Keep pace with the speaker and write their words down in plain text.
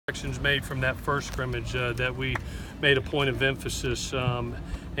connections made from that first scrimmage that we made a point of emphasis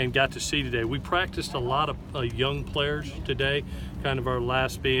and got to see today. We practiced a lot of young players today, kind of our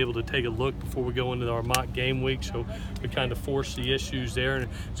last being able to take a look before we go into our mock game week, so we kind of forced the issues there, and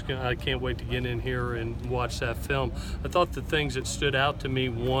I can't wait to get in here and watch that film. I thought the things that stood out to me,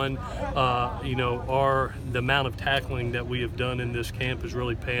 one, are the amount of tackling that we have done in this camp is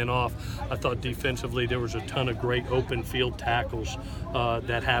really paying off. I thought defensively there was a ton of great open field tackles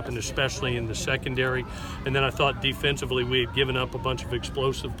that happened, especially in the secondary, and then I thought defensively we had given up a bunch of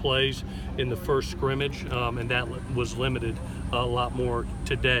explosive plays in the first scrimmage, and that was limited a lot more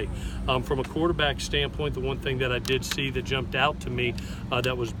today. From a quarterback standpoint, the one thing that I did see that jumped out to me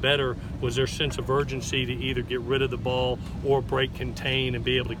that was better was their sense of urgency to either get rid of the ball or break contain and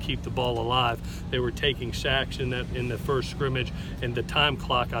be able to keep the ball alive. They were taking sacks in the first scrimmage, and the time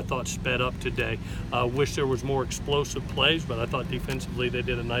clock I thought sped up today. Wish there was more explosive plays, but I thought defensively they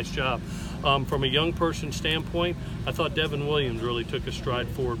did a nice job. From a young person standpoint, I thought Devin Williams really took a stride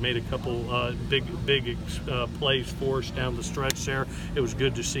forward, made a couple big plays for us down the stretch there. It was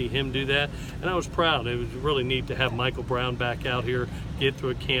good to see him do that, and I was proud. It was really neat to have Michael Brown back out here, get through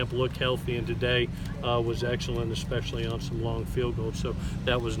a camp, look healthy, and today was excellent, especially on some long field goals, so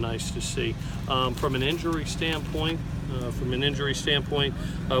that was nice to see. From an injury standpoint,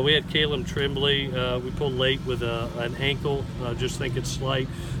 we had Caleb Tremblay. We pulled late with an ankle, just think it's slight.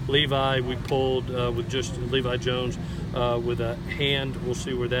 Levi, we pulled with just Levi Jones with a hand. We'll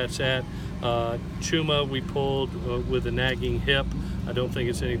see where that's at. Chuma, we pulled with a nagging hip. I don't think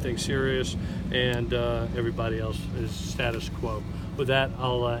it's anything serious, and everybody else is status quo. With that,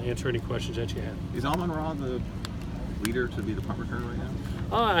 I'll answer any questions that you have. Is Amon-Ra the leader to be the punt returner right now?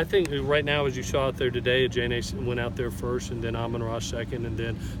 I think right now, as you saw out there today, Ajane went out there first, and then Amon-Ra second, and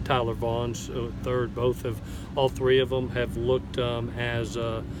then Tyler Vaughn's third. All three of them have looked as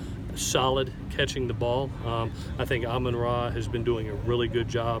solid catching the ball. I think Amon-Ra has been doing a really good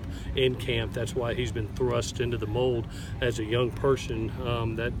job in camp. That's why he's been thrust into the mold as a young person.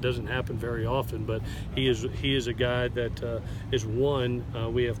 That doesn't happen very often, but he is a guy that is one,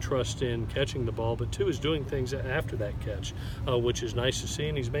 we have trust in catching the ball, but two, is doing things after that catch, which is nice to see,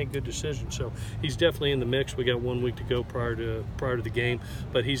 and he's made good decisions. So he's definitely in the mix. We got 1 week to go prior to the game,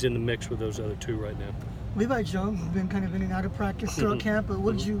 but he's in the mix with those other two right now. Levi Jones has been kind of in and out of practice throughout camp, but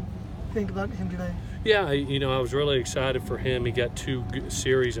what did you think about him today? Yeah, I was really excited for him. He got 2 good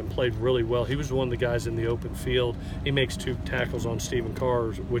series and played really well. He was one of the guys in the open field. He makes 2 tackles on Stephen Carr,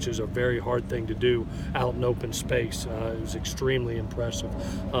 which is a very hard thing to do out in open space. It was extremely impressive.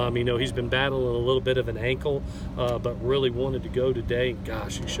 He's been battling a little bit of an ankle, but really wanted to go today. And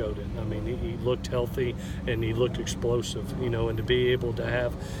gosh, he showed it. I mean, he looked healthy and he looked explosive. And to be able to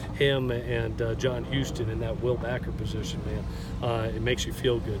have him and John Houston in that Will Backer position, man, it makes you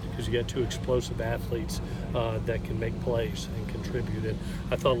feel good because you got 2 explosive athletes that can make plays and contribute. And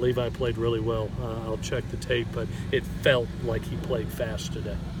I thought Levi played really well. I'll check the tape, but it felt like he played fast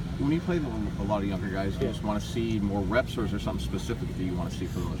today. When you play with a lot of younger guys, do you just want to see more reps, or is there something specific that you want to see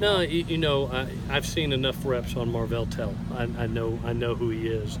for those? No, I've seen enough reps on Marvell Tell. I know who he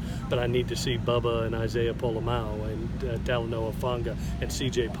is, but I need to see Bubba and Isaiah Polomao and Talanoa Fanga and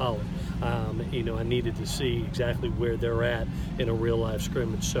C.J. Pollard. I needed to see exactly where they're at in a real-life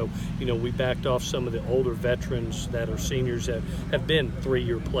scrimmage. So, we backed off some of the older veterans that are seniors that have been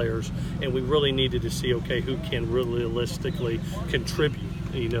 3-year players, and we really needed to see, okay, who can realistically contribute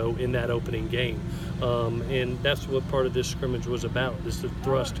in that opening game. And that's what part of this scrimmage was about, is to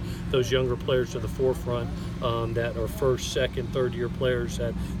thrust those younger players to the forefront that are first, second, third-year players,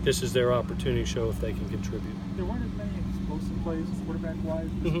 that this is their opportunity to show if they can contribute. There weren't as many explosive plays quarterback-wise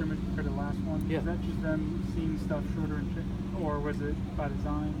in this scrimmage compared to the last one. Yeah. Was that just them seeing stuff shorter or was it by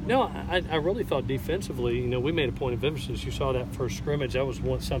design? No, I really thought defensively, we made a point of emphasis. You saw that first scrimmage. That was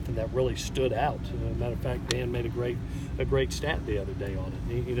something that really stood out. Matter of fact, Dan made a great stat the other day on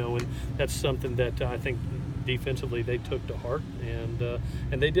it. And that's something that I think defensively they took to heart, and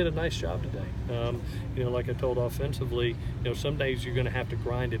they did a nice job today. Like I told offensively, some days you're going to have to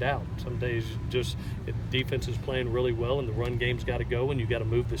grind it out. Some days just defense is playing really well and the run game's got to go and you got to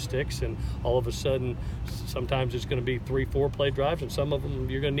move the sticks, and all of a sudden sometimes it's going to be 3-4 play drives, and some of them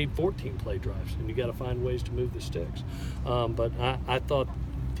you're going to need 14 play drives, and you got to find ways to move the sticks. But I thought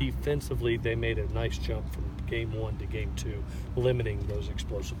defensively they made a nice jump from game 1 to game 2, limiting those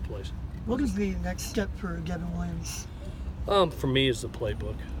explosive plays. What is the next step for Devin Williams? For me, it's the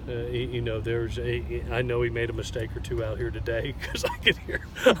playbook. I know he made a mistake or two out here today because I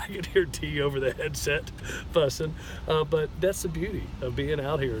could hear T over the headset fussing. But that's the beauty of being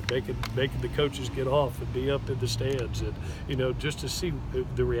out here, making the coaches get off and be up in the stands, and just to see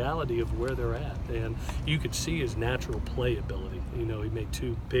the reality of where they're at. And you could see his natural play ability. He made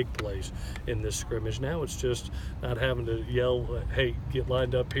 2 big plays in this scrimmage. Now it's just not having to yell, "Hey, get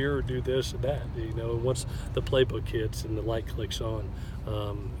lined up here," or do this and that. Once the playbook hits and the light clicks on.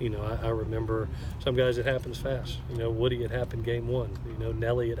 I remember some guys, it happens fast. Woody, it happened game 1.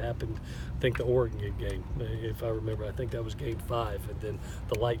 Nelly, it happened, I think, the Oregon game, if I remember. I think that was game 5, and then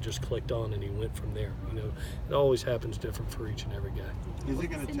the light just clicked on and he went from there. It always happens different for each and every guy. Is it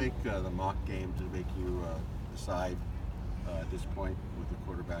going to take the mock game to make you decide at this point with the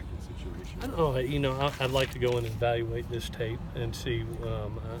quarterbacking situation? I don't know. I'd like to go in and evaluate this tape and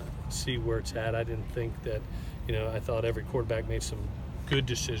see where it's at. I didn't think that, I thought every quarterback made some good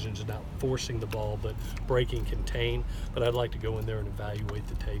decisions, not forcing the ball, but breaking contain. But I'd like to go in there and evaluate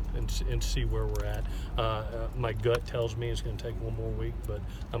the tape and see where we're at. My gut tells me it's going to take 1 more week, but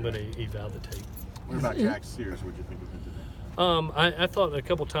I'm going to eval the tape. What about Jack Sears? What did you think of him today? I thought a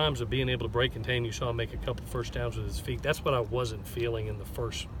couple times of being able to break contain. You saw him make a couple first downs with his feet. That's what I wasn't feeling in the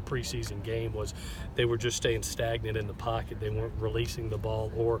first preseason game, was they were just staying stagnant in the pocket. They weren't releasing the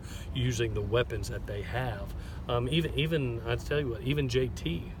ball or using the weapons that they have. Even I tell you what, even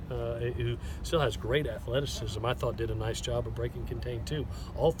JT, who still has great athleticism, I thought did a nice job of breaking contain too.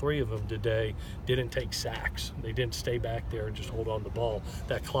 All 3 of them today didn't take sacks. They didn't stay back there and just hold on to the ball.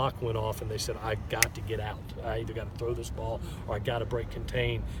 That clock went off and they said, I got to get out. I either got to throw this ball or I got to break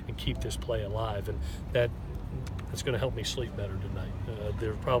contain and keep this play alive. And that's going to help me sleep better tonight.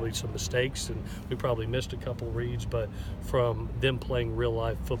 There were probably some mistakes, and we probably missed a couple reads, but from them playing real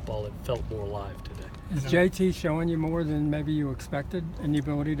live football, it felt more live today. Is JT showing you more than maybe you expected in the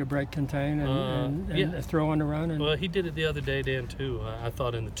ability to break contain and throw on the run? Well, he did it the other day, Dan, too. I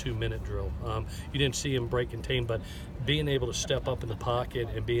thought in the 2-minute drill. You didn't see him break contain, but being able to step up in the pocket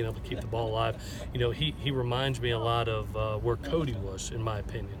and being able to keep the ball alive, he reminds me a lot of where Cody was, in my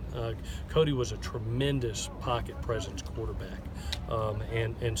opinion. Cody was a tremendous pocket presence quarterback,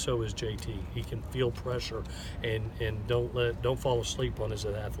 and so is JT. He can feel pressure and don't fall asleep on his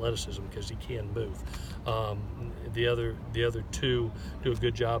athleticism, because he can move. The other 2 do a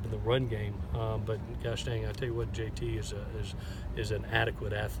good job in the run game, but gosh dang, I tell you what, JT is an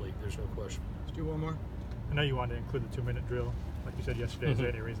adequate athlete. There's no question. Let's do one more. I know you wanted to include the 2-minute drill, like you said yesterday. Is there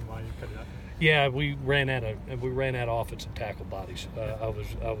any reason why you cut it out? Yeah, we ran out of offensive tackle bodies. I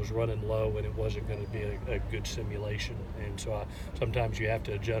was running low, and it wasn't going to be a good simulation. And so sometimes you have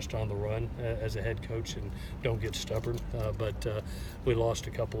to adjust on the run as a head coach and don't get stubborn. But we lost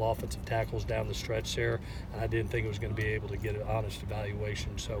a couple offensive tackles down the stretch there. I didn't think it was going to be able to get an honest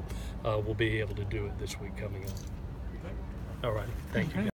evaluation. So we'll be able to do it this week coming up. All right, thank you.